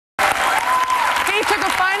took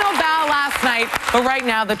a final bow last night, but right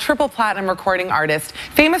now the triple platinum recording artist,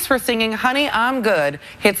 famous for singing Honey, I'm Good,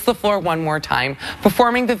 hits the floor one more time,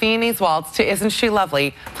 performing the Viennese Waltz to Isn't She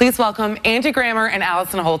Lovely. Please welcome Andy Grammer and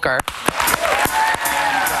Allison Holker.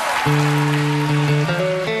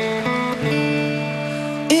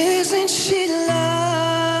 Isn't she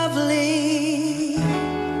lovely?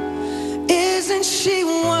 Isn't she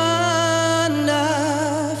wonderful?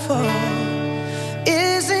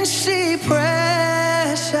 Isn't she precious?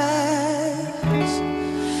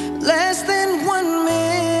 Less than 1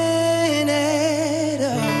 minute.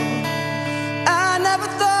 Oh, I never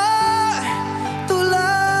thought through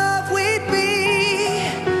love we'd be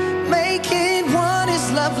making one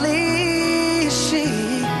as lovely as she.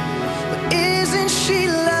 But isn't she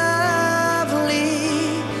lovely?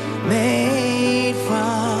 Made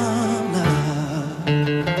from love.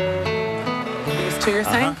 These two you're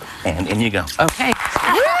saying? And in you go. Okay.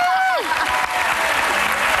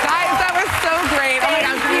 Guys, that was so great. Oh my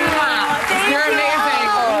gosh, you're amazing.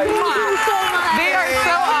 They are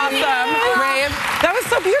so awesome. Rave. That was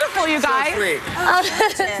so beautiful, you guys.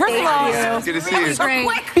 First of all, Good to see you.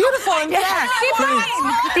 beautiful and fast.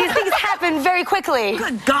 These things happen very quickly.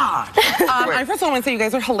 Good God. I first of all want to say you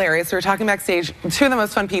guys are hilarious. We were talking backstage, two of the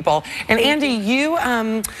most fun people. And Andy, you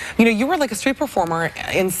were like a street performer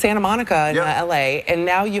in Santa Monica in LA, and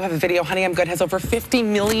now you have a video, Honey, I'm Good, has over 50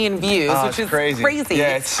 million views, which is crazy.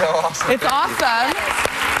 Yeah, it's so awesome. It's awesome.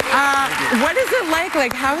 What is it like?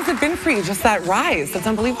 Like, how has it been for you? Just that rise. That's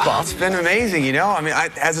unbelievable. It's been amazing, you know? I mean,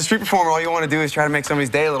 as a street performer, all you want to do is try to make somebody's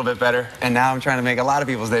day a little bit better. And now I'm trying to make a lot of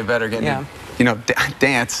people's day better, getting to, you know,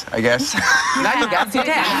 dance, I guess. Now you guys do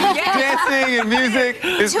dance. Dancing and music.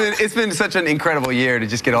 It's been such an incredible year to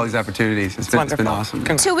just get all these opportunities. It's been awesome.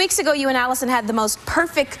 2 weeks ago, you and Allison had the most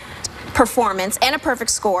perfect performance and a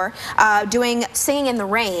perfect score, Singing in the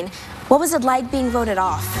Rain. What was it like being voted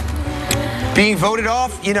off? Being voted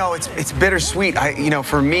off, you know, it's bittersweet.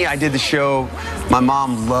 For me, I did the show. My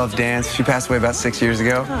mom loved dance. She passed away about 6 years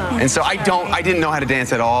ago. And so I didn't know how to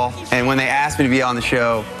dance at all. And when they asked me to be on the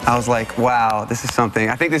show, I was like, wow, this is something.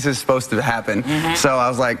 I think this is supposed to happen. So I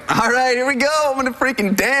was like, all right, here we go. I'm gonna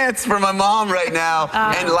freaking dance for my mom right now.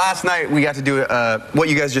 And last night we got to do what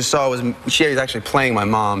you guys just saw was she was actually playing my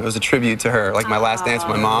mom. It was a tribute to her, like my last dance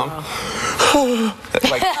with my mom.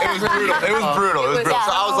 Like, it was brutal. It was brutal.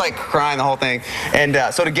 So I was like crying the whole thing. And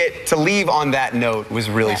so to leave on that note was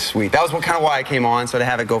really sweet. That was kind of why I came on, so to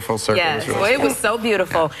have it go full circle. Yes, was really it was so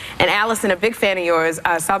beautiful. And Allison, a big fan of yours,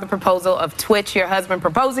 saw the proposal of Twitch, your husband,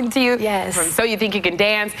 proposing to you. Yes. From So You Think You Can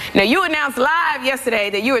Dance. Now, you announced live yesterday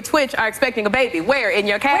that you and Twitch are expecting a baby. Where? In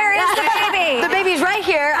your cab? Where is the baby? The baby's right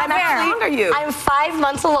here. How long are you? I'm 5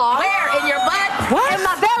 months along. Where? In your butt? What? In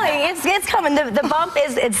my belly. It's coming. The bump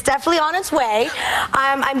it's definitely on its way.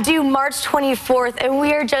 I'm due March 24th, and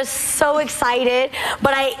we are just so excited.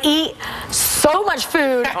 But I eat so much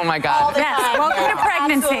food. Oh my God. Welcome to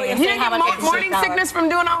pregnancy. Absolutely. You didn't get morning sickness from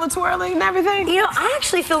doing all the twirling and everything? You know, I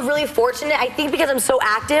actually feel really fortunate. I think because I'm so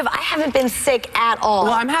active, I haven't been sick at all.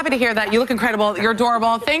 Well, I'm happy to hear that. You look incredible. You're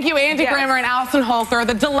adorable. Thank you, Andy Grammer and Allison Holker.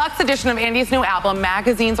 The deluxe edition of Andy's new album,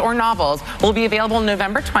 Magazines or Novels, will be available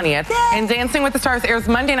November 20th. And Dancing with the Stars airs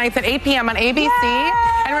Monday nights at 8 p.m. on ABC.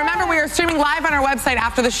 And remember, we are streaming live on our website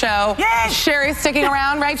after the show. Sherry's sticking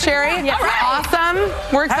around, right, Sherry? Yes. Awesome.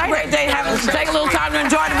 We're excited. Have a great day. Take a little time to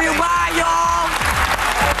enjoy the view. Bye, y'all.